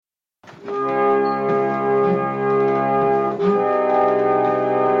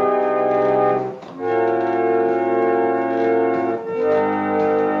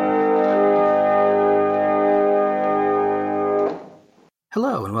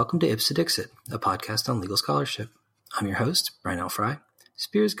and welcome to Ipse Dixit, a podcast on legal scholarship. I'm your host, Brian L. Fry,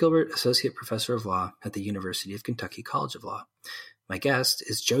 Spears Gilbert Associate Professor of Law at the University of Kentucky College of Law. My guest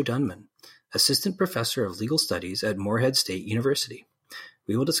is Joe Dunman, Assistant Professor of Legal Studies at Morehead State University.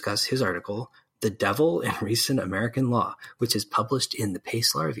 We will discuss his article, The Devil in Recent American Law, which is published in the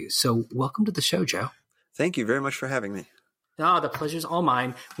Pace Law Review. So welcome to the show, Joe. Thank you very much for having me. Oh, the pleasure's all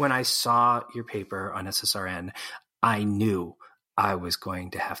mine. When I saw your paper on SSRN, I knew I was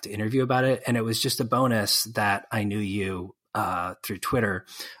going to have to interview about it. And it was just a bonus that I knew you through Twitter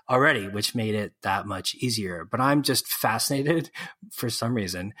already, which made it that much easier. But I'm just fascinated for some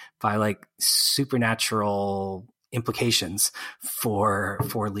reason by like supernatural implications for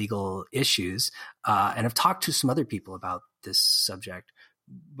legal issues. And I've talked to some other people about this subject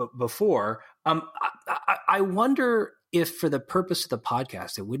before. I wonder if for the purpose of the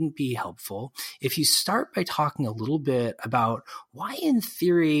podcast, it wouldn't be helpful if you start by talking a little bit about why, in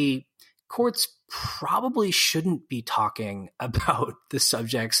theory, courts probably shouldn't be talking about the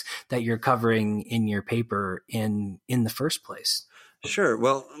subjects that you're covering in your paper in the first place. Sure.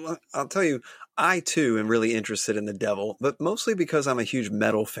 Well, I'll tell you, I too am really interested in the devil, but mostly because I'm a huge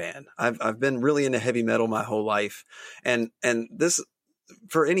metal fan. I've been really into heavy metal my whole life, and this,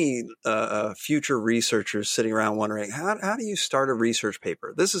 for any future researchers sitting around wondering, how do you start a research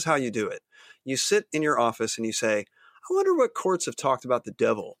paper? This is how you do it. You sit in your office and you say, I wonder what courts have talked about the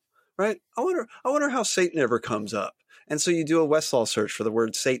devil, right? I wonder how Satan ever comes up. And so you do a Westlaw search for the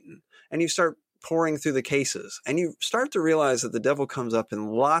word Satan, and you start pouring through the cases, and you start to realize that the devil comes up in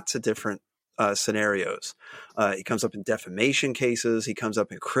lots of different scenarios. He comes up in defamation cases. He comes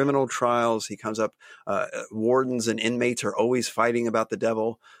up in criminal trials. He comes up, wardens and inmates are always fighting about the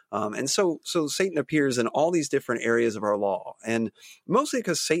devil. And so Satan appears in all these different areas of our law, and mostly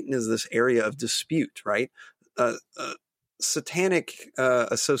because Satan is this area of dispute, right? Satanic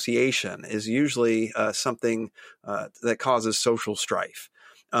association is usually something that causes social strife.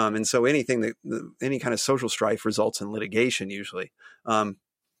 And so any kind of social strife results in litigation usually.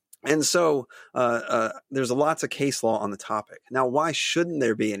 And so there's lots of case law on the topic. Now, why shouldn't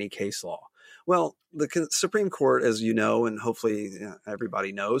there be any case law? Well, the Supreme Court, as you know, and hopefully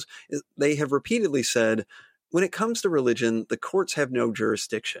everybody knows, they have repeatedly said, when it comes to religion, the courts have no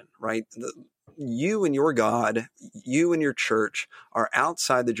jurisdiction, right? You and your God, you and your church are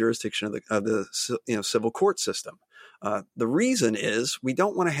outside the jurisdiction of the civil court system. The reason is we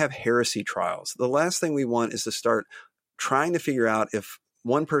don't want to have heresy trials. The last thing we want is to start trying to figure out if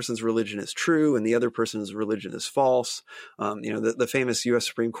one person's religion is true and the other person's religion is false. The famous U.S.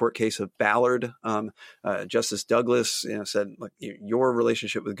 Supreme Court case of Ballard, Justice Douglas, said, look, your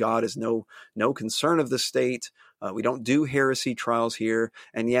relationship with God is no concern of the state. We don't do heresy trials here.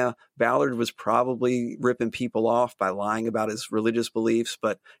 And yeah, Ballard was probably ripping people off by lying about his religious beliefs.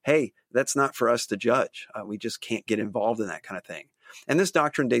 But hey, that's not for us to judge. We just can't get involved in that kind of thing. And this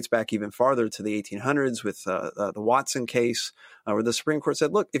doctrine dates back even farther to the 1800s with the Watson case, where the Supreme Court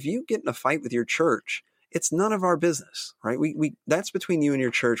said, look, if you get in a fight with your church, it's none of our business, right? We that's between you and your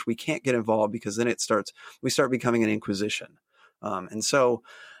church. We can't get involved because then we start becoming an inquisition. And so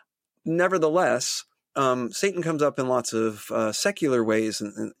nevertheless, Satan comes up in lots of secular ways,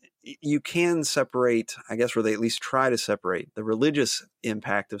 and you can separate, I guess, or they at least try to separate the religious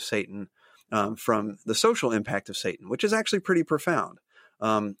impact of Satan from the social impact of Satan, which is actually pretty profound.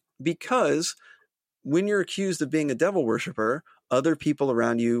 Because when you're accused of being a devil worshiper, other people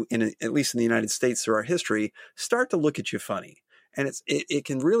around you, at least in the United States through our history, start to look at you funny. And it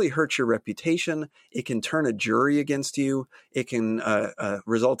can really hurt your reputation. It can turn a jury against you. It can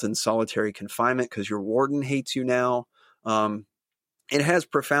result in solitary confinement because your warden hates you now. It has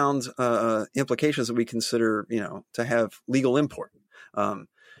profound implications that we consider, to have legal import.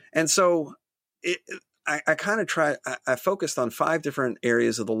 And so I focused on 5 different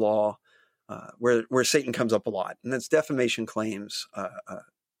areas of the law where Satan comes up a lot. And that's defamation claims,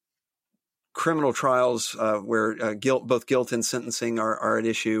 criminal trials where both guilt and sentencing are at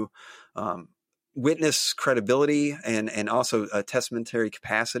issue, witness credibility and also testamentary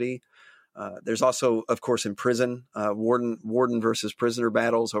capacity. There's also, of course, in prison, warden versus prisoner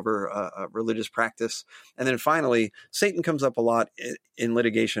battles over religious practice. And then finally, Satan comes up a lot in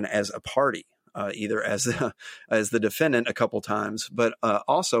litigation as a party, either as the defendant a couple times, but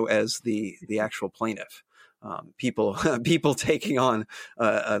also as the actual plaintiff. People taking on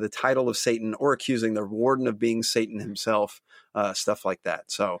the title of Satan or accusing the warden of being Satan himself, stuff like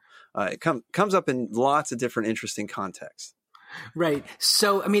that. So it comes up in lots of different interesting contexts. Right.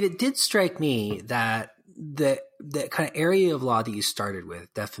 So, I mean, it did strike me that the kind of area of law that you started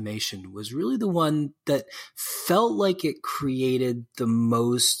with, defamation, was really the one that felt like it created the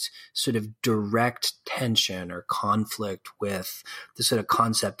most sort of direct tension or conflict with the sort of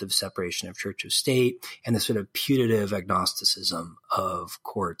concept of separation of church of state and the sort of putative agnosticism of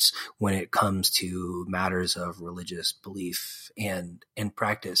courts when it comes to matters of religious belief and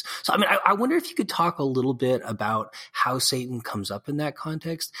practice. So, I mean, I wonder if you could talk a little bit about how Satan comes up in that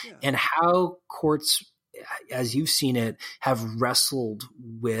context and how courts, as you've seen it, have wrestled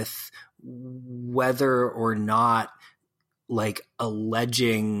with whether or not like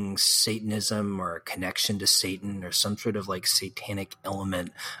alleging Satanism or a connection to Satan or some sort of like satanic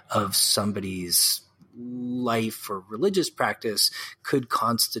element of somebody's life or religious practice could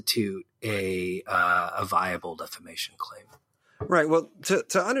constitute a viable defamation claim. Right. Well,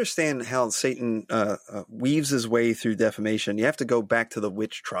 to understand how Satan weaves his way through defamation, you have to go back to the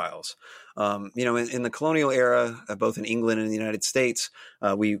witch trials. In the colonial era, both in England and the United States,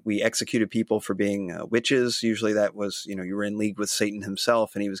 we executed people for being witches. Usually that was, you were in league with Satan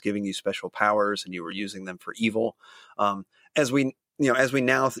himself and he was giving you special powers and you were using them for evil. As we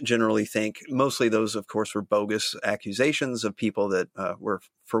now generally think, mostly those, of course, were bogus accusations of people that were,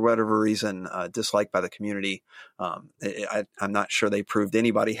 for whatever reason, disliked by the community. I'm not sure they proved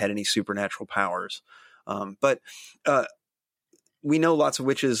anybody had any supernatural powers. But we know lots of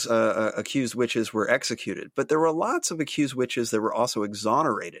witches, accused witches were executed. But there were lots of accused witches that were also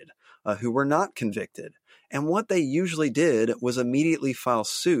exonerated, who were not convicted. And what they usually did was immediately file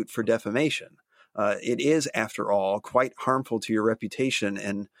suit for defamation. It is, after all, quite harmful to your reputation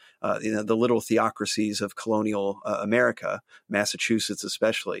and the little theocracies of colonial America, Massachusetts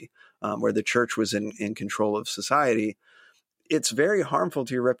especially, where the church was in control of society. It's very harmful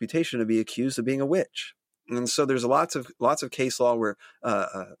to your reputation to be accused of being a witch. And so there's lots of case law where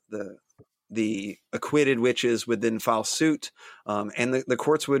the acquitted witches would then file suit, and the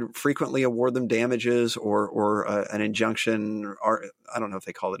courts would frequently award them damages or an injunction. Or I don't know if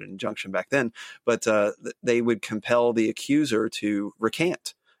they called it an injunction back then, but they would compel the accuser to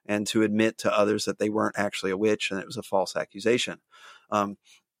recant and to admit to others that they weren't actually a witch and it was a false accusation.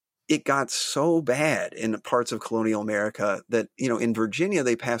 It got so bad in parts of colonial America that, in Virginia,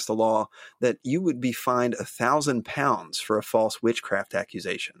 they passed a law that you would be fined £1,000 for a false witchcraft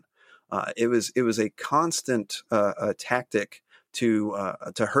accusation. It was a constant tactic to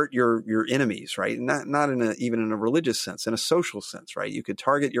hurt your enemies, right? Not even in a religious sense, in a social sense, right? You could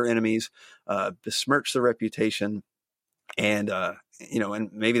target your enemies, besmirch their reputation, and and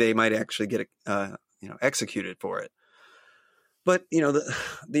maybe they might actually get executed for it. But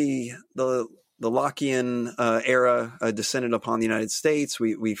the Lockean era descended upon the United States.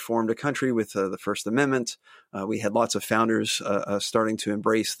 We formed a country with the First Amendment. We had lots of founders starting to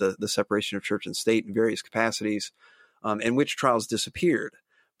embrace the separation of church and state in various capacities, and witch trials disappeared.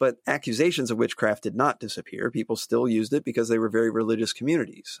 But accusations of witchcraft did not disappear. People still used it because they were very religious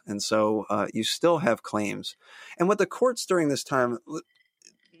communities. And so you still have claims. And what the courts during this time,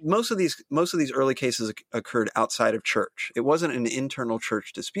 most of these early cases occurred outside of church. It wasn't an internal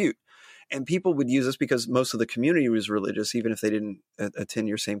church dispute. And people would use this because most of the community was religious, even if they didn't attend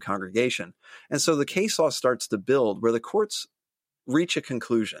your same congregation. And so the case law starts to build where the courts reach a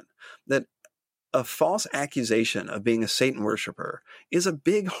conclusion that a false accusation of being a Satan worshiper is a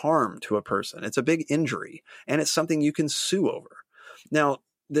big harm to a person. It's a big injury, and it's something you can sue over. Now,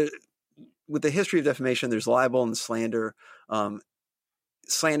 with the history of defamation, there's libel and slander.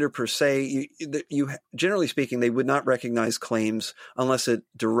 Slander per se, you generally speaking, they would not recognize claims unless it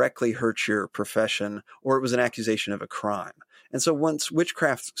directly hurts your profession or it was an accusation of a crime. And so once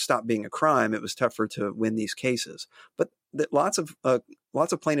witchcraft stopped being a crime, it was tougher to win these cases. But lots of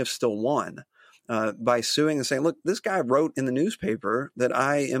plaintiffs still won by suing and saying, look, this guy wrote in the newspaper that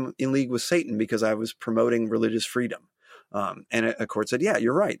I am in league with Satan because I was promoting religious freedom. And a court said, yeah,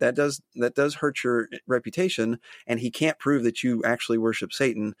 you're right. That does hurt your reputation, and he can't prove that you actually worship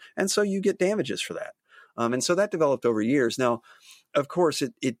Satan. And so you get damages for that. And so that developed over years. Now, of course,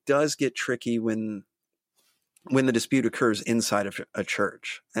 it does get tricky when the dispute occurs inside of a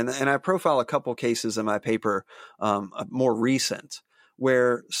church. And I profile a couple cases in my paper, more recent,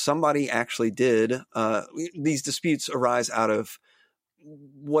 where somebody actually did, these disputes arise out of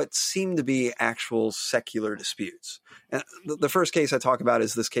what seem to be actual secular disputes. And the first case I talk about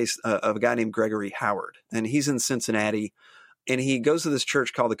is this case of a guy named Gregory Howard, and he's in Cincinnati, and he goes to this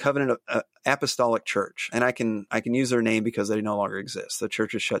church called the Covenant Apostolic Church, and I can use their name because they no longer exist. The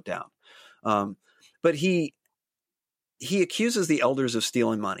church is shut down. But he accuses the elders of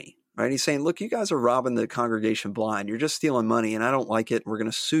stealing money. right? He's saying, look, you guys are robbing the congregation blind. You're just stealing money, and I don't like it. And we're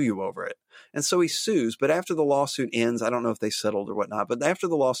going to sue you over it. And so he sues. But after the lawsuit ends, I don't know if they settled or whatnot, but after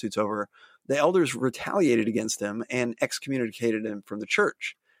the lawsuit's over, the elders retaliated against him and excommunicated him from the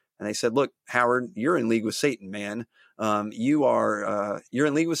church. And they said, look, Howard, you're in league with Satan, man. You're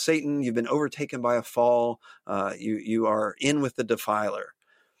in league with Satan. You've been overtaken by a fall. You are in with the defiler.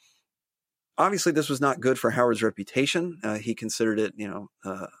 Obviously, this was not good for Howard's reputation. He considered it,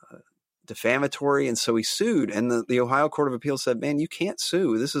 defamatory, and so he sued. And the Ohio Court of Appeals said, man, you can't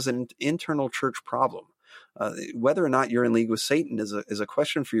sue. This is an internal church problem. Whether or not you're in league with Satan is a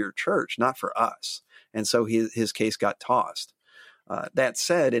question for your church, not for us. And so his case got tossed. That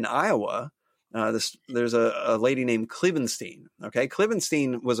said, in Iowa, there's a lady named Klibenstein. Okay,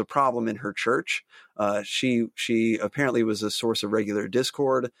 Klibenstein was a problem in her church. She apparently was a source of regular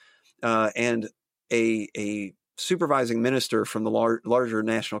discord, and a supervising minister from the larger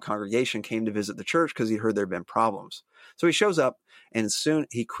national congregation came to visit the church because he heard there had been problems. So he shows up, and soon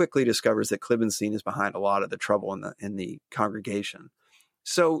he quickly discovers that Klibenstein is behind a lot of the trouble in the congregation.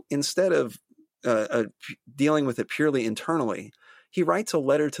 So instead of dealing with it purely internally, he writes a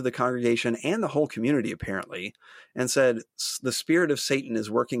letter to the congregation and the whole community, apparently, and said, the spirit of Satan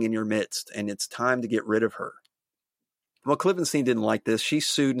is working in your midst, and it's time to get rid of her. Well, Klibenstein didn't like this. She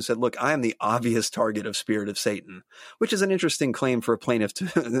sued and said, look, I am the obvious target of spirit of Satan, which is an interesting claim for a plaintiff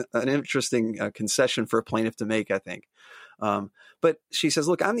an interesting concession for a plaintiff to make, I think. But she says,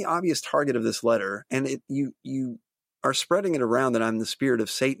 look, I'm the obvious target of this letter, and you are spreading it around that I'm the spirit of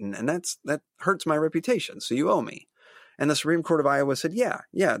Satan, and that hurts my reputation, so you owe me. And the Supreme Court of Iowa said, yeah,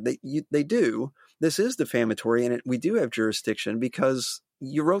 they do. This is defamatory, and we do have jurisdiction because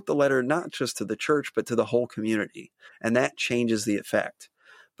you wrote the letter not just to the church, but to the whole community, and that changes the effect.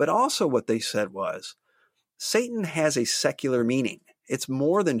 But also what they said was, Satan has a secular meaning. It's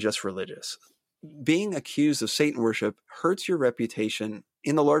more than just religious. Being accused of Satan worship hurts your reputation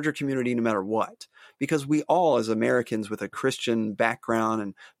in the larger community no matter what, because we all, as Americans with a Christian background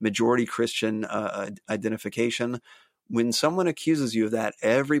and majority Christian identification, when someone accuses you of that,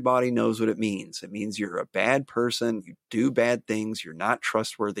 everybody knows what it means. It means you're a bad person, you do bad things, you're not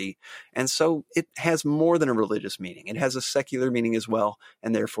trustworthy. And so it has more than a religious meaning. It has a secular meaning as well,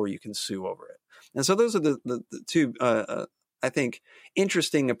 and therefore you can sue over it. And so those are the two, I think,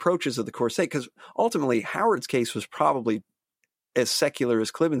 interesting approaches of the court state, because ultimately Howard's case was probably as secular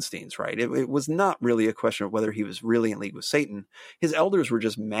as Klibenstein's, right? It was not really a question of whether he was really in league with Satan. His elders were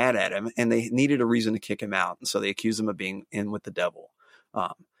just mad at him, and they needed a reason to kick him out, and so they accused him of being in with the devil.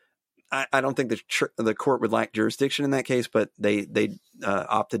 I don't think the court would lack jurisdiction in that case, but they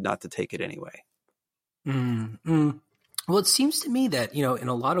opted not to take it anyway. Mm-hmm. Well, it seems to me that, in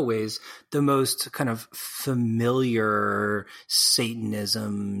a lot of ways, the most kind of familiar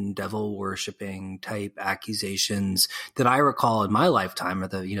Satanism, devil worshiping type accusations that I recall in my lifetime are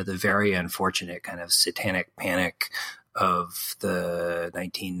the very unfortunate kind of satanic panic of the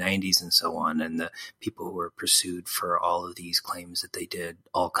 1990s and so on, and the people who were pursued for all of these claims that they did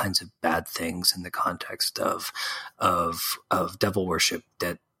all kinds of bad things in the context of devil worship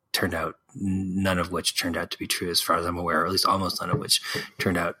that turned out, none of which turned out to be true as far as I'm aware, or at least almost none of which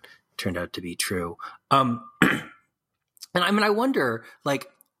turned out to be true. And I wonder,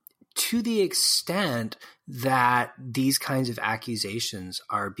 to the extent that these kinds of accusations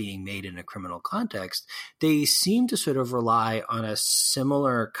are being made in a criminal context, they seem to sort of rely on a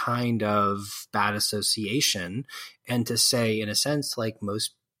similar kind of bad association, and to say, in a sense,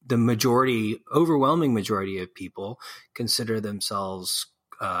 the overwhelming majority of people consider themselves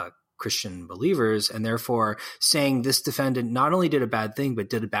Christian believers, and therefore saying this defendant not only did a bad thing, but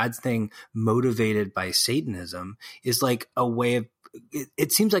did a bad thing motivated by Satanism is like a way of,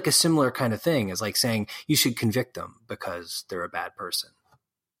 it seems like a similar kind of thing as like saying you should convict them because they're a bad person.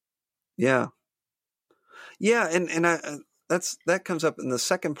 Yeah. Yeah. And that comes up in the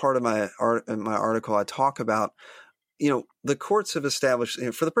second part of my article. I talk about, the courts have established,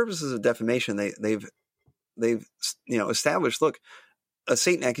 for the purposes of defamation, they've established, look, a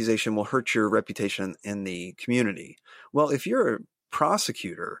Satan accusation will hurt your reputation in the community. Well, if you're a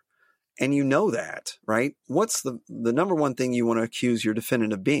prosecutor and you know that, right, what's the number one thing you want to accuse your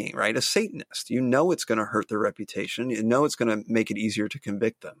defendant of being, right? A Satanist. You know it's going to hurt their reputation. You know it's going to make it easier to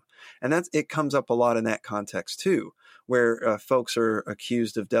convict them. And it comes up a lot in that context too, where folks are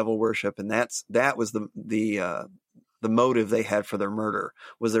accused of devil worship, and that was the motive they had for their murder.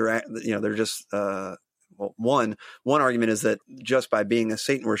 Was they're just one argument is that just by being a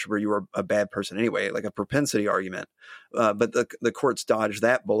Satan worshiper, you are a bad person anyway, like a propensity argument. But the courts dodged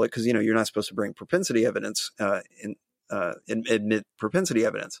that bullet because, you're not supposed to bring propensity evidence admit propensity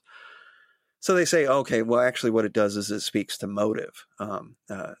evidence. So they say, okay, well, actually what it does is it speaks to motive.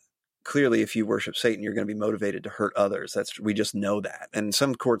 Clearly, if you worship Satan, you're going to be motivated to hurt others. We just know that. And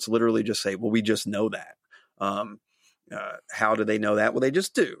some courts literally just say, well, we just know that. How do they know that? Well, they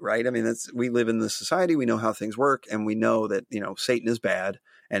just do, right? I mean, we live in this society. We know how things work, and we know that, Satan is bad.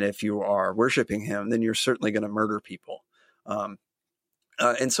 And if you are worshiping him, then you're certainly going to murder people.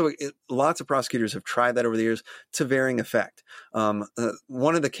 And so lots of prosecutors have tried that over the years to varying effect.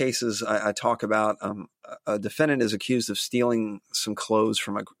 One of the cases I talk about, a defendant is accused of stealing some clothes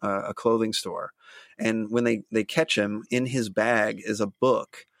from a clothing store. And when they catch him, in his bag is a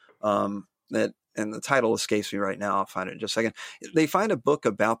book and the title escapes me right now. I'll find it in just a second. They find a book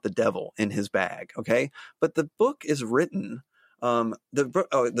about the devil in his bag, okay? But the book is written...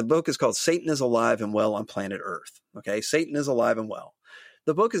 the book is called Satan is Alive and Well on Planet Earth, okay? Satan is Alive and Well.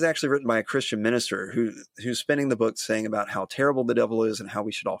 The book is actually written by a Christian minister who's spinning the book saying about how terrible the devil is and how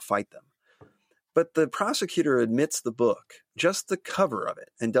we should all fight them. But the prosecutor admits the book, just the cover of it,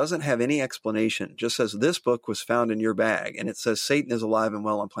 and doesn't have any explanation, just says this book was found in your bag, and it says Satan is alive and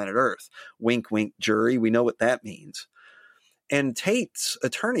well on planet Earth. Wink, wink, jury. We know what that means. And Tate's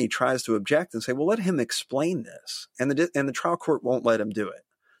attorney tries to object and say, well, let him explain this. And the trial court won't let him do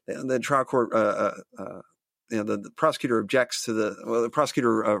it. The trial court, the prosecutor objects to the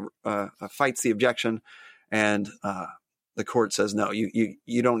prosecutor fights the objection, and the court says, no,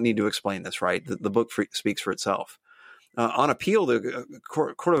 you don't need to explain this, right? The book speaks for itself. On appeal, the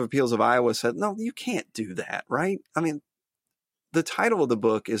Court of Appeals of Iowa said, no, you can't do that, right? I mean, the title of the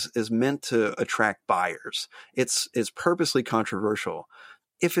book is meant to attract buyers. It's purposely controversial.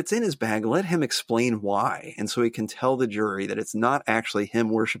 If it's in his bag, let him explain why, and so he can tell the jury that it's not actually him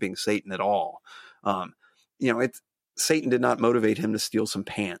worshiping Satan at all. Satan did not motivate him to steal some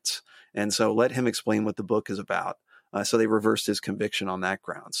pants, and so let him explain what the book is about. So they reversed his conviction on that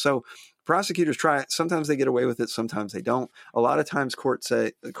ground. So prosecutors try it. Sometimes they get away with it. Sometimes they don't. A lot of times courts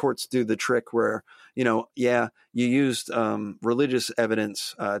do the trick where, you used religious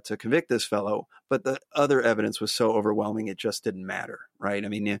evidence to convict this fellow, but the other evidence was so overwhelming it just didn't matter, right? I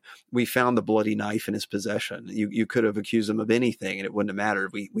mean, we found the bloody knife in his possession. You could have accused him of anything and it wouldn't have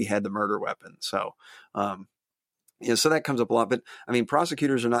mattered. We had the murder weapon. So, so that comes up a lot. But I mean,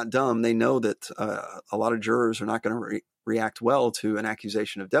 prosecutors are not dumb. They know that a lot of jurors are not going to react well to an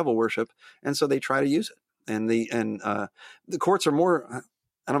accusation of devil worship, and so they try to use it. And the courts are more.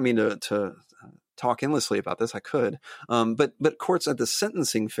 I don't mean to talk endlessly about this. I could, but courts at the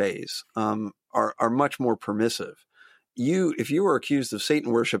sentencing phase are much more permissive. If you were accused of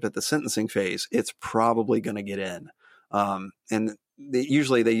Satan worship at the sentencing phase, it's probably going to get in, and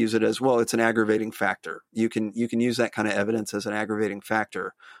usually they use it as, well, it's an aggravating factor. You can use that kind of evidence as an aggravating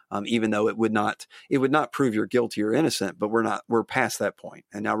factor, even though it would not prove you're guilty or innocent, but we're past that point.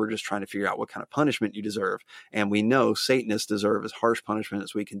 And now we're just trying to figure out what kind of punishment you deserve. And we know Satanists deserve as harsh punishment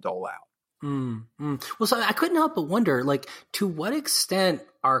as we can dole out. Well, so I couldn't help but wonder, to what extent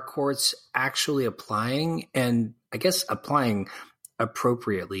are courts actually applying, and I guess applying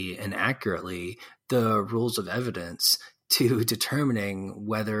appropriately and accurately, the rules of evidence to determining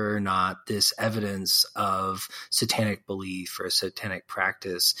whether or not this evidence of satanic belief or satanic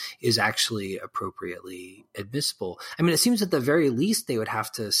practice is actually appropriately admissible. I mean, it seems at the very least they would have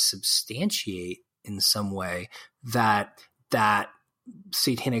to substantiate in some way that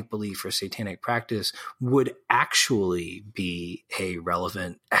satanic belief or satanic practice would actually be a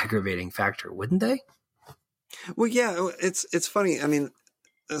relevant aggravating factor, wouldn't they? Well, yeah, it's funny. I mean,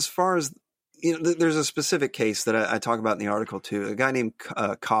 as far as there's a specific case that I talk about in the article too. A guy named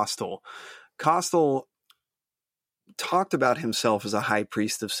Kostel. Kostel talked about himself as a high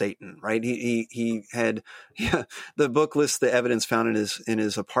priest of Satan, right? He had the book lists the evidence found in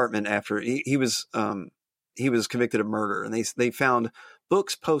his apartment after he was convicted of murder, and they found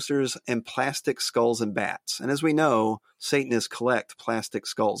books, posters, and plastic skulls and bats. And as we know, Satanists collect plastic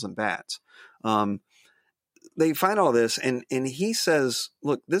skulls and bats. They find all this, and he says,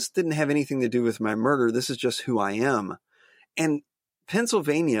 look, this didn't have anything to do with my murder. This is just who I am. And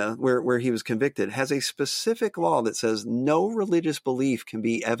Pennsylvania, where he was convicted, has a specific law that says no religious belief can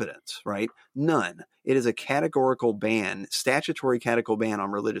be evidence, right? None. It is a categorical ban, statutory categorical ban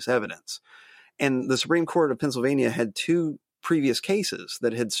on religious evidence. And the Supreme Court of Pennsylvania had two previous cases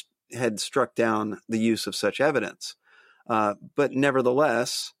that had struck down the use of such evidence. But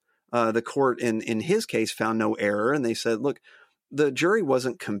nevertheless, the court in his case found no error, and they said, look, the jury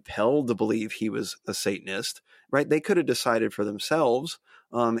wasn't compelled to believe he was a Satanist, right? They could have decided for themselves,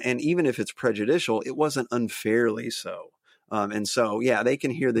 and even if it's prejudicial, it wasn't unfairly so. And so, yeah, they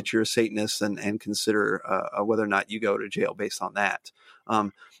can hear that you're a Satanist and consider whether or not you go to jail based on that.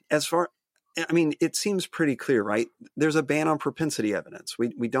 As far, I mean, it seems pretty clear, right? There's a ban on propensity evidence.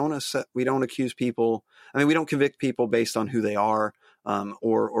 We don't accuse people. I mean, we don't convict people based on who they are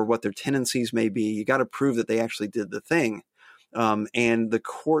or what their tendencies may be. You got to prove that they actually did the thing. And the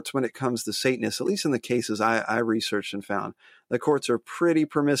courts, when it comes to Satanists, at least in the cases I researched and found, the courts are pretty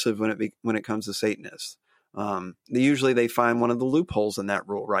permissive when it comes to Satanists. Usually they find one of the loopholes in that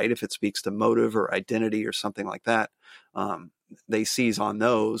rule, right? If it speaks to motive or identity or something like that, they seize on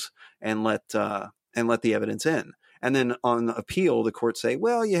those and let the evidence in. And then on appeal, the courts say,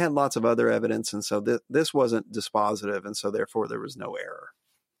 well, you had lots of other evidence, and so this wasn't dispositive, and so therefore there was no error.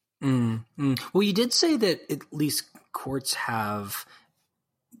 Well, you did say that at least courts have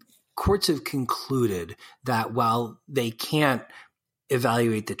concluded that while they can't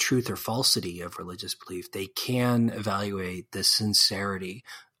evaluate the truth or falsity of religious belief, they can evaluate the sincerity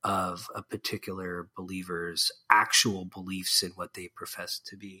of a particular believer's actual beliefs in what they profess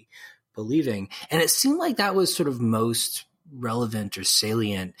to be believing. And it seemed like that was sort of most relevant or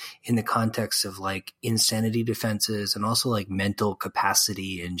salient in the context of like insanity defenses and also like mental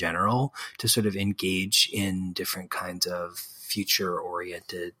capacity in general to sort of engage in different kinds of future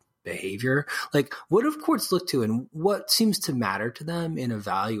oriented behavior. Like, what do courts look to and what seems to matter to them in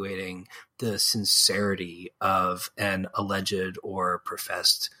evaluating the sincerity of an alleged or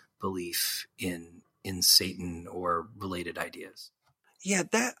professed belief in Satan or related ideas? Yeah,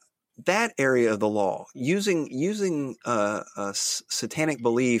 that area of the law, using satanic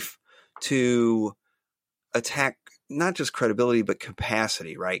belief to attack not just credibility but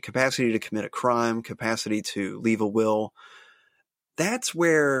capacity, right? Capacity to commit a crime, capacity to leave a will. That's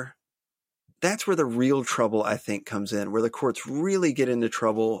where the real trouble, I think, comes in, where the courts really get into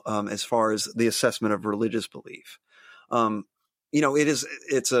trouble as far as the assessment of religious belief.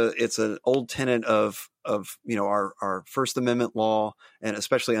 It's an old tenet of our First Amendment law, and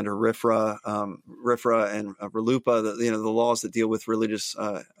especially under RFRA and RLUIPA, the laws that deal with religious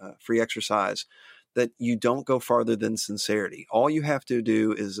free exercise, that you don't go farther than sincerity. All you have to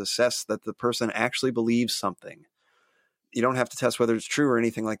do is assess that the person actually believes something. You don't have to test whether it's true or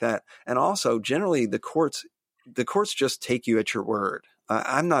anything like that. And also, generally, the courts just take you at your word.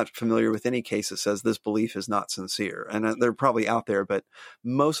 I'm not familiar with any case that says this belief is not sincere. And they're probably out there, but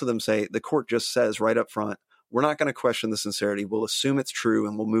most of them say the court just says right up front, we're not going to question the sincerity. We'll assume it's true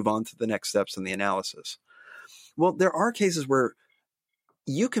and we'll move on to the next steps in the analysis. Well, there are cases where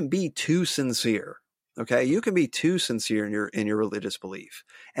you can be too sincere. Okay. You can be too sincere in your religious belief.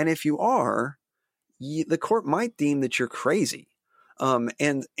 And if you are, the court might deem that you're crazy.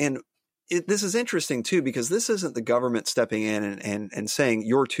 This is interesting too, because this isn't the government stepping in and saying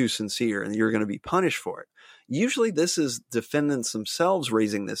you're too sincere and you're going to be punished for it. Usually this is defendants themselves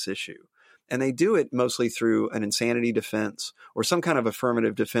raising this issue. And they do it mostly through an insanity defense or some kind of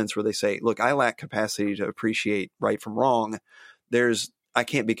affirmative defense where they say, look, I lack capacity to appreciate right from wrong. I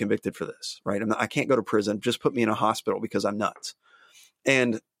can't be convicted for this, right? I can't go to prison. Just put me in a hospital because I'm nuts.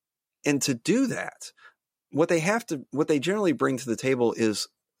 And to do that, what they generally bring to the table is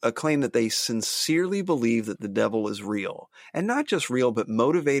a claim that they sincerely believe that the devil is real, and not just real, but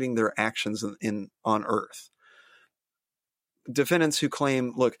motivating their actions on earth. Defendants who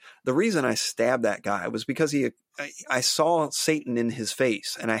claim, look, the reason I stabbed that guy was because I saw Satan in his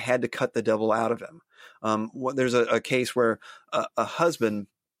face and I had to cut the devil out of him. There's a case where a husband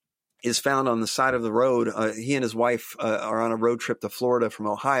is found on the side of the road. He and his wife are on a road trip to Florida from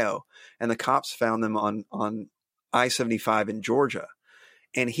Ohio, and the cops found them on I-75 in Georgia.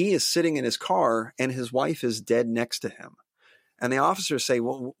 And he is sitting in his car, and his wife is dead next to him. And the officers say,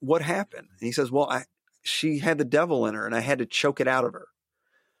 well, what happened? And he says, well, she had the devil in her, and I had to choke it out of her.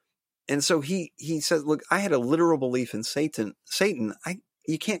 And so he says, look, I had a literal belief in Satan.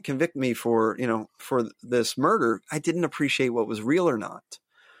 You can't convict me for this murder. I didn't appreciate what was real or not.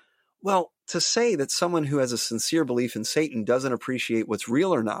 Well, to say that someone who has a sincere belief in Satan doesn't appreciate what's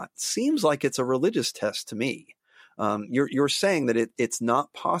real or not seems like it's a religious test to me. You're saying that it's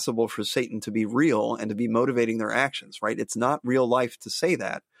not possible for Satan to be real and to be motivating their actions, right? It's not real life to say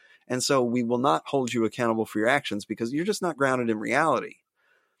that. And so we will not hold you accountable for your actions because you're just not grounded in reality.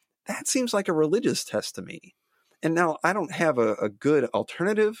 That seems like a religious test to me. And now I don't have a good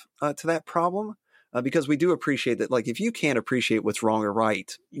alternative to that problem because we do appreciate that, like, if you can't appreciate what's wrong or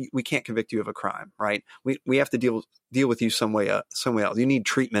right, we can't convict you of a crime, right? We have to deal with you some way else. You need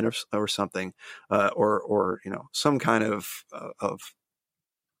treatment or something, or some kind of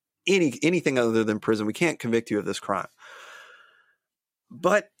anything other than prison. We can't convict you of this crime.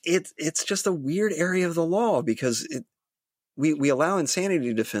 But it's just a weird area of the law because we allow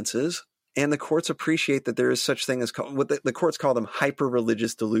insanity defenses, and the courts appreciate that there is such thing as what the courts call them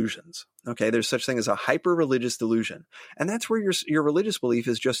hyper-religious delusions. Okay, there's such thing as a hyper-religious delusion, and that's where your religious belief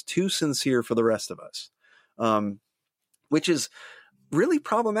is just too sincere for the rest of us, which is really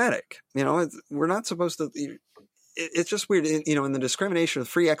problematic. We're not supposed to. It's just weird. In the discrimination of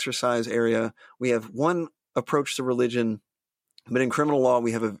free exercise area, we have one approach to religion, but in criminal law,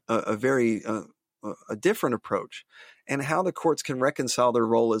 we have a very a different approach. And how the courts can reconcile their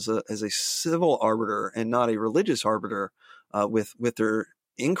role as a civil arbiter and not a religious arbiter with their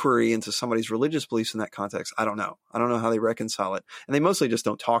inquiry into somebody's religious beliefs in that context, I don't know. I don't know how they reconcile it. And they mostly just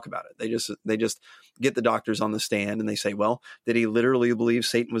don't talk about it. They just get the doctors on the stand and they say, well, did he literally believe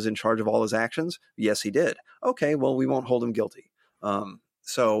Satan was in charge of all his actions? Yes, he did. Okay, well, we won't hold him guilty.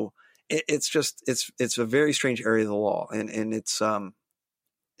 So it's a very strange area of the law, and it's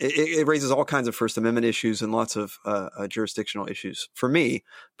it raises all kinds of First Amendment issues and lots of jurisdictional issues for me,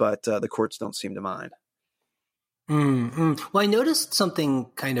 but the courts don't seem to mind. Mm-hmm. Well, I noticed something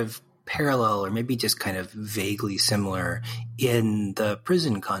kind of parallel, or maybe just kind of vaguely similar, in the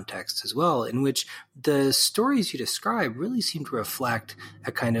prison context as well, in which the stories you describe really seem to reflect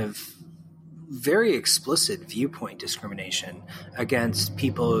a kind of very explicit viewpoint discrimination against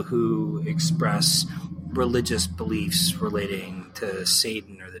people who express religious beliefs relating to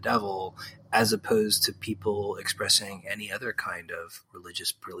Satan or the devil, as opposed to people expressing any other kind of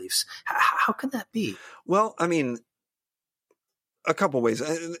religious beliefs. How can that be? Well, I mean, a couple ways.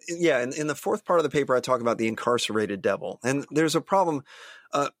 Yeah, in the fourth part of the paper, I talk about the incarcerated devil. And there's a problem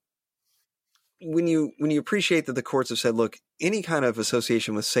when you appreciate that the courts have said, look, any kind of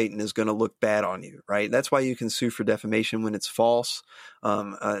association with Satan is going to look bad on you, right? That's why you can sue for defamation when it's false.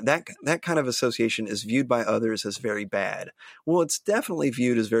 That kind of association is viewed by others as very bad. Well, it's definitely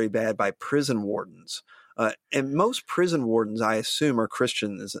viewed as very bad by prison wardens. And most prison wardens, I assume, are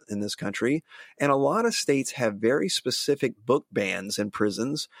Christians in this country. And a lot of states have very specific book bans in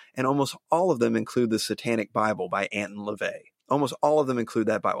prisons, and almost all of them include the Satanic Bible by Anton LaVey. Almost all of them include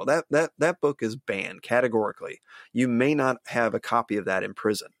that Bible. That book is banned categorically. You may not have a copy of that in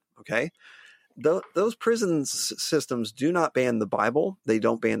prison, okay? Those prison systems do not ban the Bible. They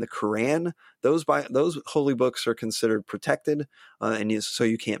don't ban the Quran. Those holy books are considered protected, so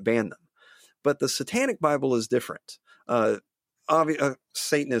you can't ban them. But the Satanic Bible is different.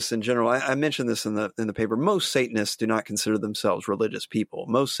 Satanists in general, I mentioned this in the paper. Most Satanists do not consider themselves religious people.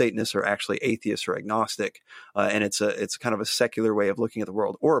 Most Satanists are actually atheists or agnostic, and it's kind of a secular way of looking at the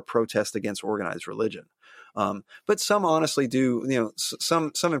world, or a protest against organized religion. But some honestly do.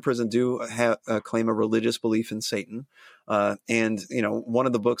 Some in prison do claim a religious belief in Satan, and one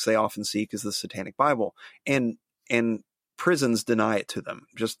of the books they often seek is the Satanic Bible, and prisons deny it to them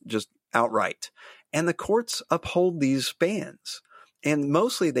just outright. And the courts uphold these bans. And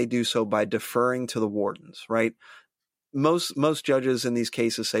mostly they do so by deferring to the wardens, right? Most judges in these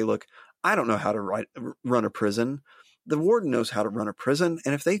cases say, look, I don't know how to run a prison. The warden knows how to run a prison.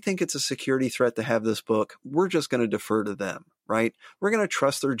 And if they think it's a security threat to have this book, we're just going to defer to them, right? We're going to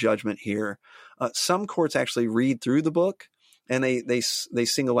trust their judgment here. Some courts actually read through the book, and they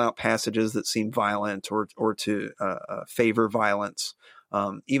single out passages that seem violent or to favor violence.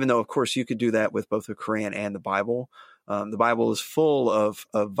 Even though, of course, you could do that with both the Quran and the Bible. The Bible is full of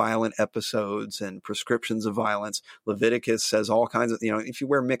violent episodes and prescriptions of violence. Leviticus says all kinds of, if you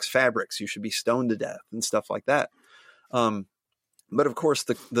wear mixed fabrics, you should be stoned to death and stuff like that. But of course,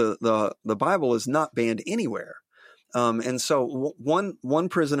 the Bible is not banned anywhere. And so one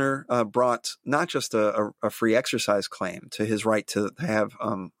prisoner brought not just a free exercise claim to his right to have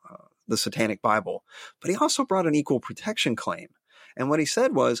the Satanic Bible, but he also brought an equal protection claim. And what he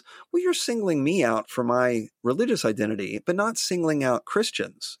said was, well, you're singling me out for my religious identity, but not singling out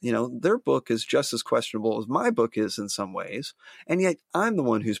Christians. Their book is just as questionable as my book is in some ways. And yet I'm the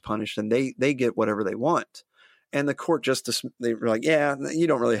one who's punished, and they get whatever they want. And the court they were like, yeah, you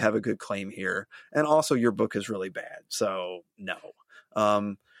don't really have a good claim here. And also your book is really bad. So no.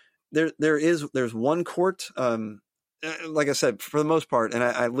 There's one court, like I said, for the most part, and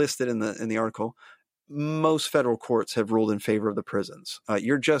I listed in the article, most federal courts have ruled in favor of the prisons.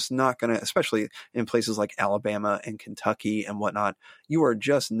 You're just not going to, especially in places like Alabama and Kentucky and whatnot, you are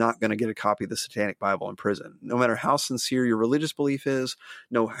just not going to get a copy of the Satanic Bible in prison. No matter how sincere your religious belief is,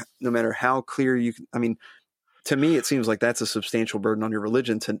 no matter how clear to me, it seems like that's a substantial burden on your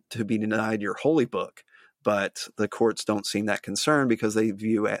religion to be denied your holy book. But the courts don't seem that concerned because they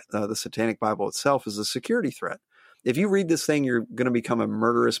view the Satanic Bible itself as a security threat. If you read this thing, you're going to become a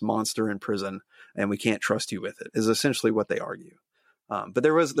murderous monster in prison, and we can't trust you with it, is essentially what they argue. But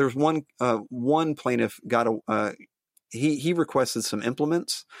there was one plaintiff he requested some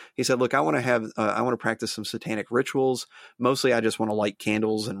implements. He said, "Look, I want to practice some satanic rituals. Mostly, I just want to light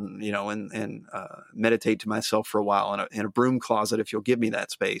candles and meditate to myself for a while in a broom closet if you'll give me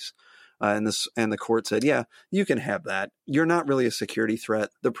that space." And the court said, "Yeah, you can have that. You're not really a security threat.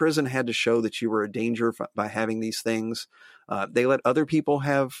 The prison had to show that you were a danger by having these things. They let other people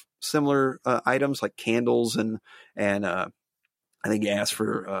have similar items like candles and I think you asked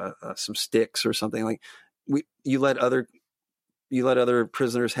for some sticks or something like. You let other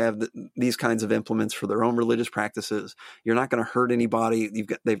prisoners have these kinds of implements for their own religious practices. You're not going to hurt anybody.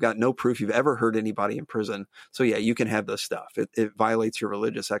 They've got no proof you've ever hurt anybody in prison. So yeah, you can have this stuff. It violates your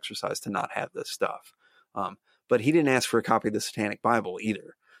religious exercise to not have this stuff." But he didn't ask for a copy of the Satanic Bible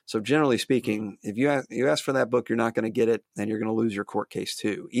either. So generally speaking, if you ask for that book, you're not going to get it, and you're going to lose your court case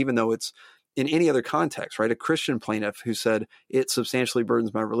too, even though it's in any other context, right? A Christian plaintiff who said it substantially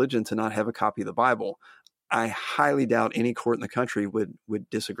burdens my religion to not have a copy of the Bible. I highly doubt any court in the country would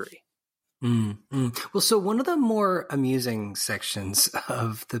disagree. Well, so one of the more amusing sections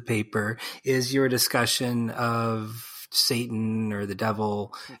of the paper is your discussion of Satan or the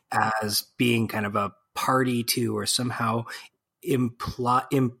devil as being kind of a party to, or somehow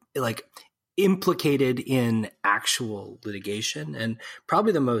implicated in actual litigation. And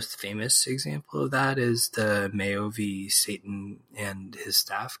probably the most famous example of that is the Mayo v. Satan and his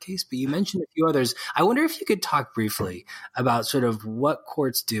staff case. But you mentioned a few others. I wonder if you could talk briefly about sort of what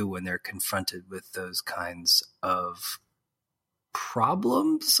courts do when they're confronted with those kinds of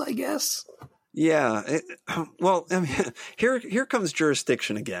problems, I guess. Yeah. Well, I mean, here comes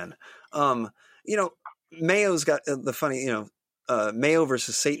jurisdiction again. Mayo's got the funny, Mayo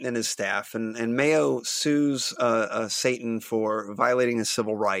versus Satan and his staff, and Mayo sues Satan for violating his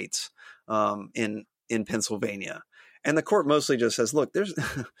civil rights in Pennsylvania, and the court mostly just says, "Look,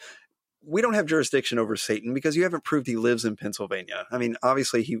 we don't have jurisdiction over Satan because you haven't proved he lives in Pennsylvania. I mean,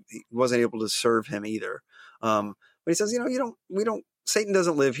 obviously he wasn't able to serve him either, but he says, we don't. Satan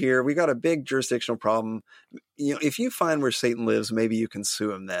doesn't live here. We got a big jurisdictional problem. If you find where Satan lives, maybe you can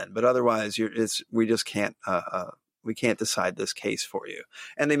sue him then, but otherwise, we just can't." We can't decide this case for you.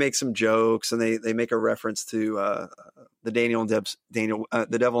 And they make some jokes, and they make a reference to the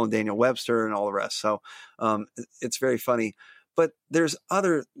the devil and Daniel Webster and all the rest. So it's very funny. But there's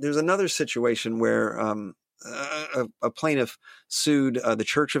another situation where a plaintiff sued the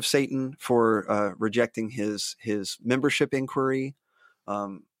Church of Satan for rejecting his membership inquiry.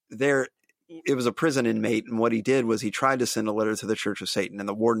 It was a prison inmate, and what he did was he tried to send a letter to the Church of Satan, and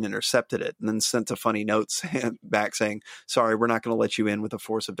the warden intercepted it and then sent a funny note back saying, "Sorry, we're not going to let you in with the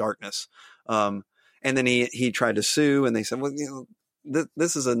force of darkness." And then he tried to sue, and they said, "Well,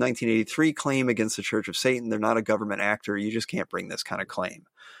 this is a 1983 claim against the Church of Satan. They're not a government actor. You just can't bring this kind of claim."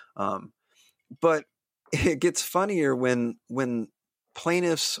 But it gets funnier when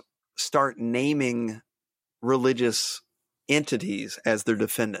plaintiffs start naming religious entities as their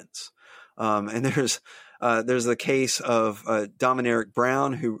defendants. And there's the case of Dominic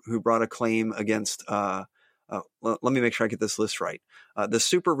Brown, who brought a claim against. Let me make sure I get this list right. The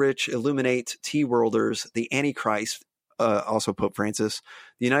super rich, Illuminate, T-Worlders, the Antichrist, also Pope Francis,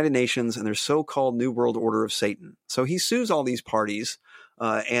 the United Nations, and their so-called New World Order of Satan. So he sues all these parties,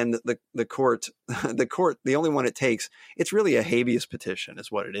 and the court, the only one it takes, it's really a habeas petition,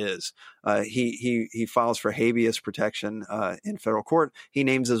 is what it is. He files for habeas protection in federal court. He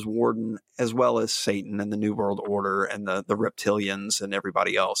names his warden as well as Satan and the New World Order and the reptilians and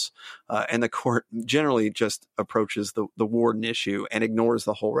everybody else. And the court generally just approaches the warden issue and ignores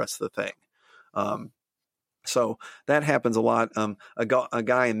the whole rest of the thing. So that happens a lot. A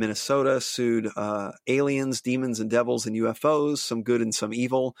guy in Minnesota sued aliens, demons, and devils and UFOs, some good and some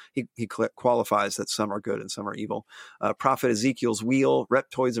evil. He qualifies that some are good and some are evil. Prophet Ezekiel's Wheel,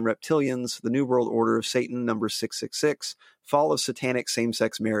 Reptoids and Reptilians, the New World Order of Satan, number 666, fall of satanic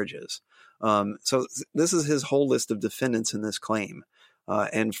same-sex marriages. So this is his whole list of defendants in this claim.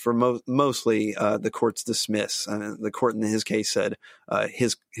 And for mostly the courts dismiss. The court in his case said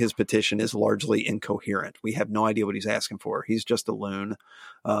his petition is largely incoherent. We have no idea what he's asking for. He's just a loon.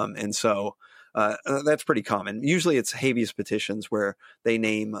 And so that's pretty common. Usually it's habeas petitions where they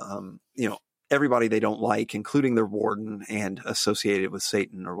name everybody they don't like, including their warden and associated with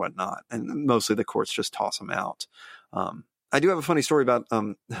Satan or whatnot. And mostly the courts just toss them out. I do have a funny story about,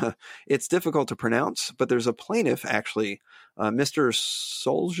 it's difficult to pronounce, but there's a plaintiff actually, Mr.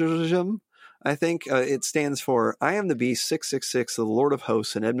 Soljum, I think it stands for I am the Beast 666, the Lord of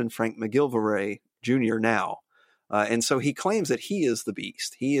Hosts, and Edmund Frank McGilvray Jr. now. And so he claims that he is the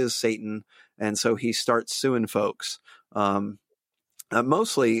Beast. He is Satan. And so he starts suing folks.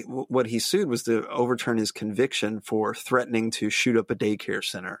 Mostly what he sued was to overturn his conviction for threatening to shoot up a daycare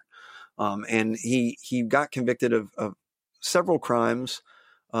center. And he got convicted of several crimes,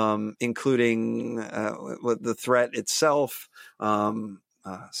 including the threat itself, some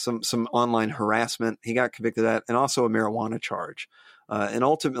online harassment. He got convicted of that, and also a marijuana charge. And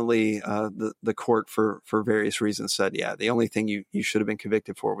ultimately, the court, for various reasons, said, yeah, the only thing you should have been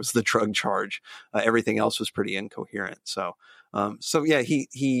convicted for was the drug charge. Everything else was pretty incoherent. So yeah,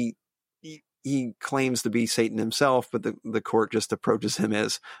 he claims to be Satan himself, but the court just approaches him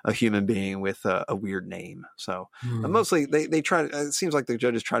as a human being with a weird name. So mostly they try. It seems like the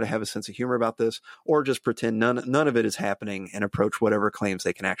judges try to have a sense of humor about this, or just pretend none of it is happening and approach whatever claims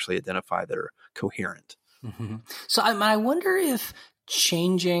they can actually identify that are coherent. Mm-hmm. So I wonder if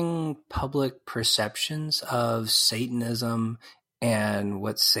changing public perceptions of Satanism and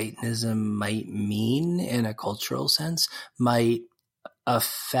what Satanism might mean in a cultural sense might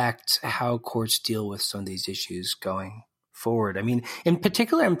affect how courts deal with some of these issues going forward. I mean, in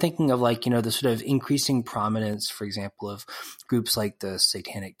particular, I'm thinking of the sort of increasing prominence, for example, of groups like the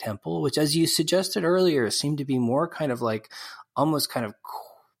Satanic Temple, which, as you suggested earlier, seem to be more kind of almost kind of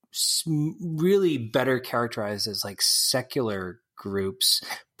really better characterized as secular groups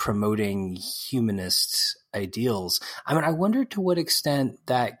promoting humanist ideals. I mean, I wonder to what extent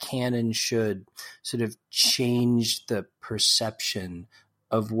that can and should sort of change the perception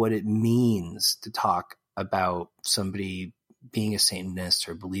of what it means to talk about somebody being a Satanist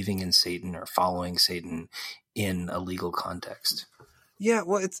or believing in Satan or following Satan in a legal context. Yeah,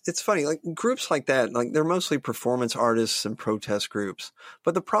 well, it's funny. Groups like that, they're mostly performance artists and protest groups.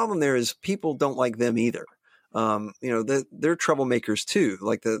 But the problem there is people don't like them either. They're troublemakers too.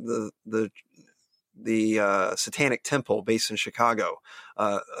 Like the Satanic Temple, based in Chicago,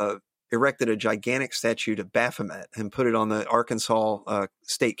 erected a gigantic statue to Baphomet and put it on the Arkansas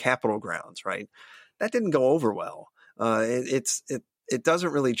state capitol grounds. Right, that didn't go over well. It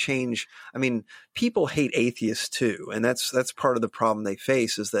doesn't really change. I mean, people hate atheists too, and that's part of the problem they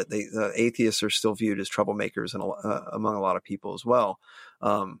face, is that atheists are still viewed as troublemakers and among a lot of people as well.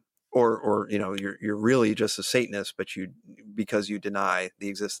 Or you're really just a Satanist, but because you deny the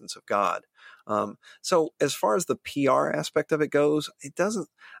existence of God. So as far as the PR aspect of it goes, it doesn't.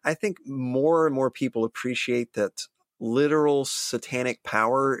 I think more and more people appreciate that literal satanic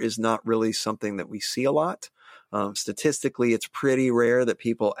power is not really something that we see a lot. Statistically, it's pretty rare that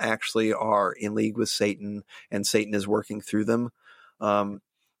people actually are in league with Satan and Satan is working through them. And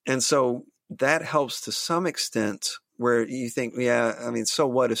so that helps to some extent, where you think, yeah, I mean, so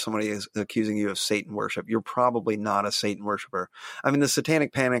what if somebody is accusing you of Satan worship? You're probably not a Satan worshiper. I mean, the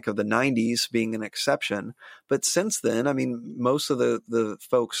Satanic Panic of the 90s being an exception, but since then, I mean, most of the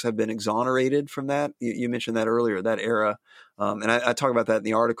folks have been exonerated from that. You mentioned that earlier, that era. And I talk about that in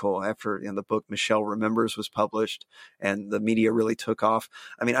the article after the book Michelle Remembers was published and the media really took off.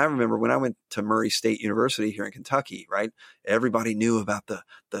 I mean, I remember when I went to Murray State University here in Kentucky, right? Everybody knew about the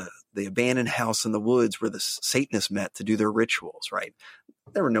abandoned house in the woods where the Satanists met to do their rituals, right?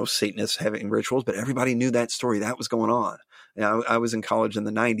 There were no Satanists having rituals, but everybody knew that story. That was going on. I was in college in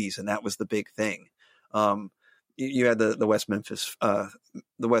the 90s, and that was the big thing. You had the West Memphis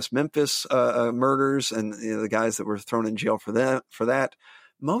murders, and the guys that were thrown in jail for that.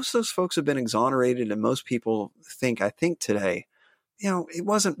 Most of those folks have been exonerated, and most people think today, it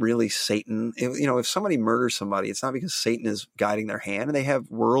wasn't really Satan. If somebody murders somebody, it's not because Satan is guiding their hand, and they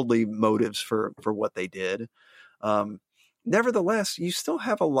have worldly motives for what they did. Nevertheless, you still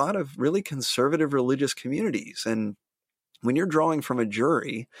have a lot of really conservative religious communities, and when you're drawing from a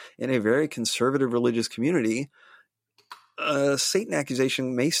jury in a very conservative religious community, a Satan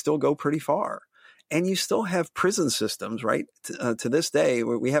accusation may still go pretty far. And you still have prison systems, right? To this day,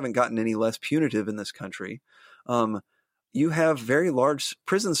 we haven't gotten any less punitive in this country. You have very large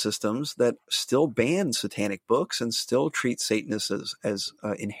prison systems that still ban satanic books and still treat Satanists as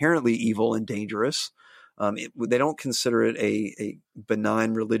inherently evil and dangerous. They don't consider it a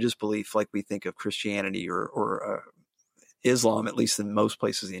benign religious belief like we think of Christianity or Islam, at least in most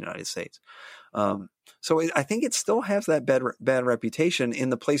places in the United States. So I think it still has that bad reputation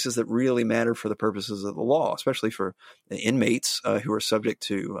in the places that really matter for the purposes of the law, especially for the inmates who are subject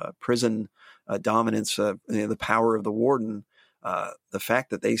to prison dominance, the power of the warden. The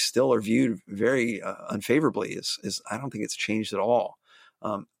fact that they still are viewed very unfavorably is I don't think it's changed at all.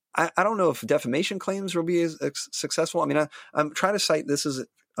 I don't know if defamation claims will be as successful. I mean, I'm trying to cite this as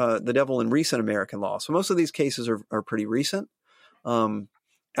the devil in recent American law. So most of these cases are pretty recent.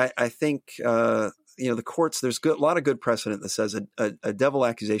 I think, the courts, there's a lot of good precedent that says a devil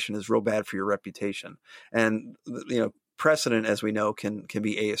accusation is real bad for your reputation. And, precedent, as we know, can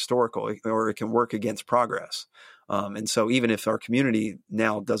be ahistorical, or it can work against progress. And so even if our community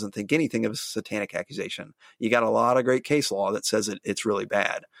now doesn't think anything of a satanic accusation, you got a lot of great case law that says it's really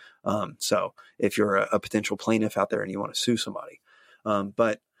bad. So if you're a potential plaintiff out there and you want to sue somebody,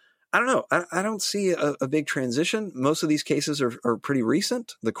 but I don't know. I don't see a big transition. Most of these cases are pretty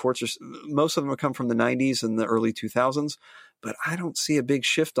recent. The courts most of them have come from the 90s and the early 2000s, but I don't see a big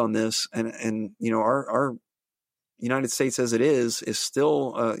shift on this. And our United States as it is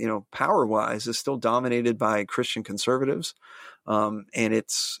still, power wise, is still dominated by Christian conservatives. And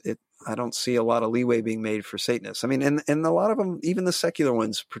I don't see a lot of leeway being made for Satanists. I mean, and a lot of them, even the secular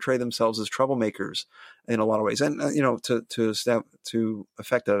ones, portray themselves as troublemakers in a lot of ways, and to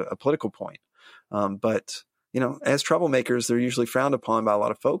affect a political point. But as troublemakers, they're usually frowned upon by a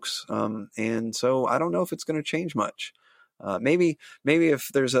lot of folks. And so I don't know if it's going to change much. Maybe if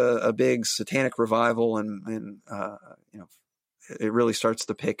there's a big satanic revival and it really starts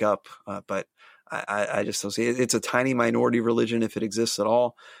to pick up, but I just don't see it. It's a tiny minority religion, if it exists at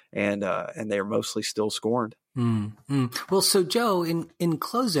all, and they're mostly still scorned. Mm-hmm. Well, so Joe, in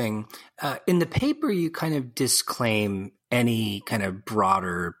closing, in the paper, you kind of disclaim any kind of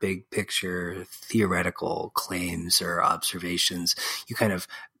broader, big picture theoretical claims or observations. You kind of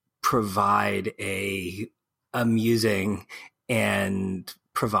provide a amusing and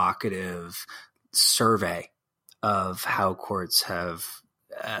provocative survey of how courts have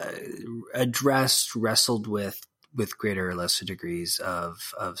wrestled with greater or lesser degrees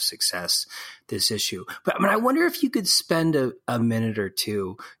of success this issue. But I wonder if you could spend a minute or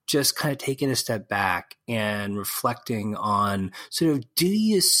two just kind of taking a step back and reflecting on sort of, do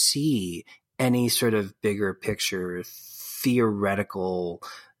you see any sort of bigger picture theoretical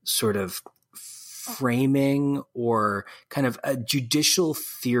sort of framing or kind of a judicial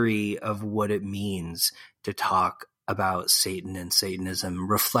theory of what it means to talk about Satan and Satanism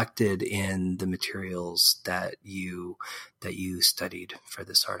reflected in the materials that you studied for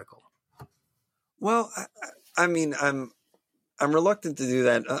this article? Well, I mean, I'm reluctant to do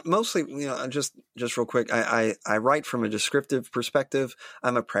that. Mostly, just real quick, I write from a descriptive perspective.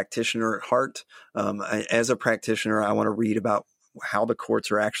 I'm a practitioner at heart. As a practitioner, I want to read about how the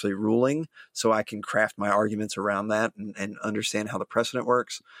courts are actually ruling, so I can craft my arguments around that and understand how the precedent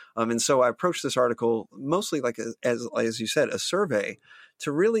works. And so I approached this article mostly like as you said, a survey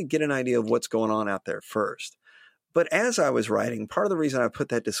to really get an idea of what's going on out there first. But as I was writing, part of the reason I put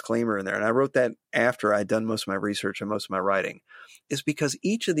that disclaimer in there, and I wrote that after I'd done most of my research and most of my writing, is because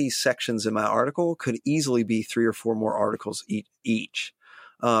each of these sections in my article could easily be 3 or 4 more articles each.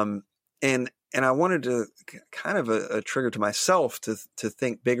 And I wanted to kind of a trigger to myself to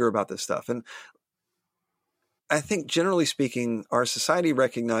think bigger about this stuff. And I think generally speaking, our society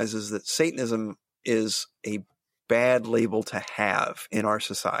recognizes that Satanism is a bad label to have in our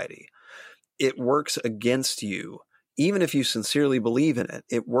society. It works against you. Even if you sincerely believe in it,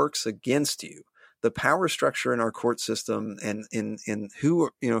 it works against you. The power structure in our court system and in who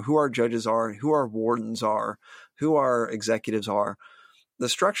our judges are, who our wardens are, who our executives are, the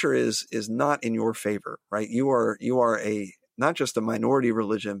structure is not in your favor, right? You are not just a minority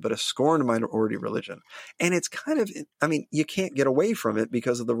religion, but a scorned minority religion. And it's kind of, you can't get away from it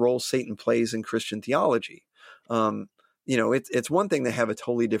because of the role Satan plays in Christian theology. It's one thing to have a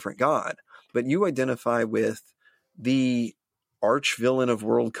totally different God, but you identify with the arch villain of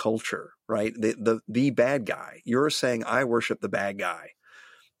world culture, right? The bad guy. You're saying, I worship the bad guy.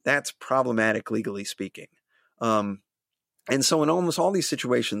 That's problematic, legally speaking. And so in almost all these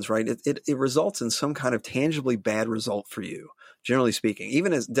situations, right, it results in some kind of tangibly bad result for you, generally speaking.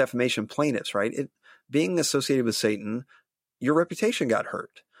 Even as defamation plaintiffs, right, being associated with Satan, your reputation got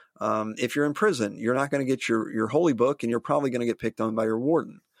hurt. If you're in prison, you're not going to get your holy book, and you're probably going to get picked on by your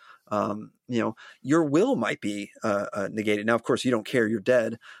warden. Your will might be negated. Now, of course, you don't care; you're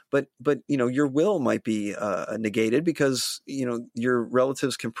dead. But your will might be negated because your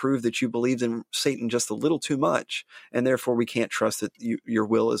relatives can prove that you believed in Satan just a little too much, and therefore we can't trust that your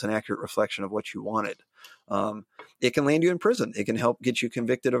will is an accurate reflection of what you wanted. It can land you in prison. It can help get you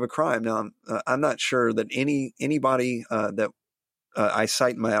convicted of a crime. Now, I'm not sure that anybody that I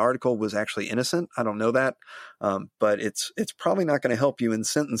cite in my article was actually innocent. I don't know that, but it's probably not going to help you in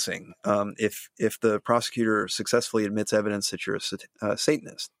sentencing if the prosecutor successfully admits evidence that you're a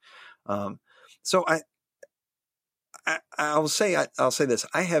Satanist. So I'll say this: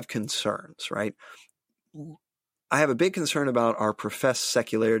 I have concerns, right? I have a big concern about our professed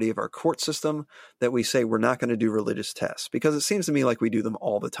secularity of our court system, that we say we're not going to do religious tests, because it seems to me like we do them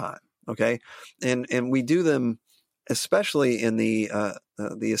all the time. Okay, and we do them especially in the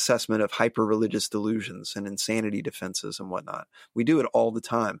assessment of hyper-religious delusions and insanity defenses and whatnot. We do it all the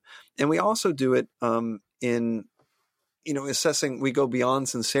time. And we also do it in assessing. We go beyond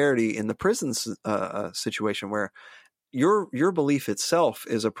sincerity in the prison situation where your belief itself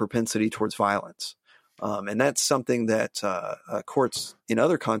is a propensity towards violence. And that's something that courts in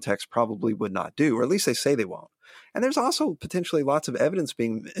other contexts probably would not do, or at least they say they won't. And there's also potentially lots of evidence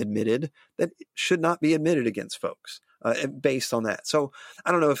being admitted that should not be admitted against folks based on that. So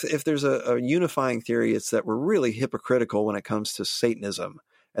I don't know if there's a unifying theory, it's that we're really hypocritical when it comes to Satanism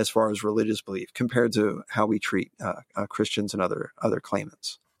as far as religious belief compared to how we treat Christians and other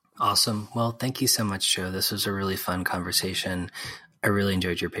claimants. Awesome. Well, thank you so much, Joe. This was a really fun conversation. I really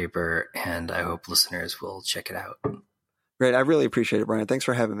enjoyed your paper, and I hope listeners will check it out. Great. I really appreciate it, Brian. Thanks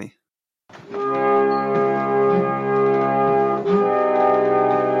for having me.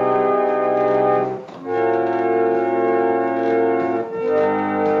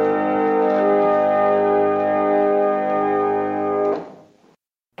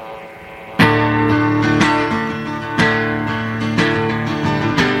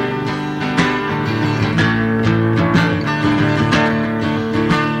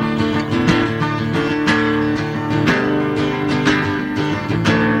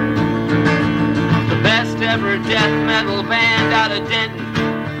 Death metal band out of Denton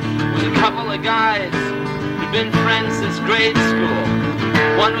with a couple of guys who'd been friends since grade school.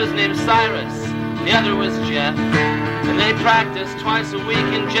 One was named Cyrus, the other was Jeff, and they practiced twice a week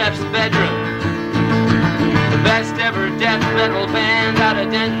in Jeff's bedroom. The best ever death metal band out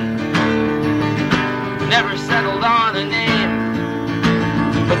of Denton never settled on a name,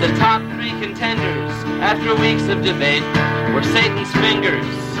 but the top three contenders after weeks of debate were Satan's Fingers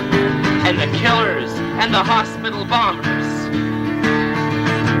and the Killers and the Hospital Bombers.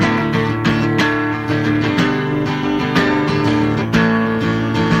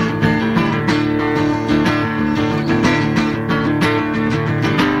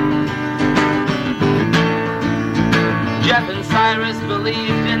 Jeff and Cyrus believed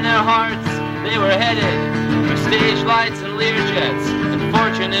in their hearts they were headed for stage lights and Learjets and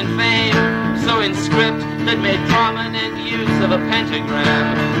fortune and fame. So in script that made prominent use of a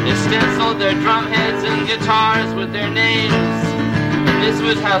pentagram, they stenciled their drum heads and guitars with their names. And this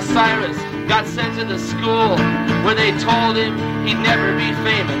was how Cyrus got sent to the school where they told him he'd never be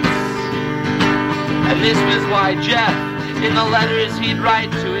famous. And this was why Jeff, in the letters he'd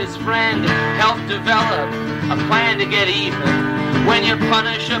write to his friend, helped develop a plan to get even. When you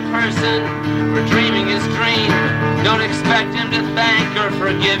punish a person for dreaming his dream, don't expect him to thank or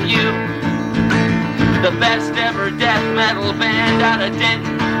forgive you. The best ever death metal band out of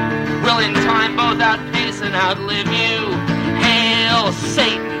Denton will in time both outpace and outlive you. Hail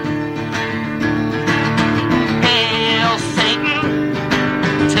Satan! Hail Satan!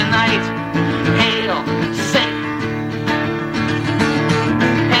 Tonight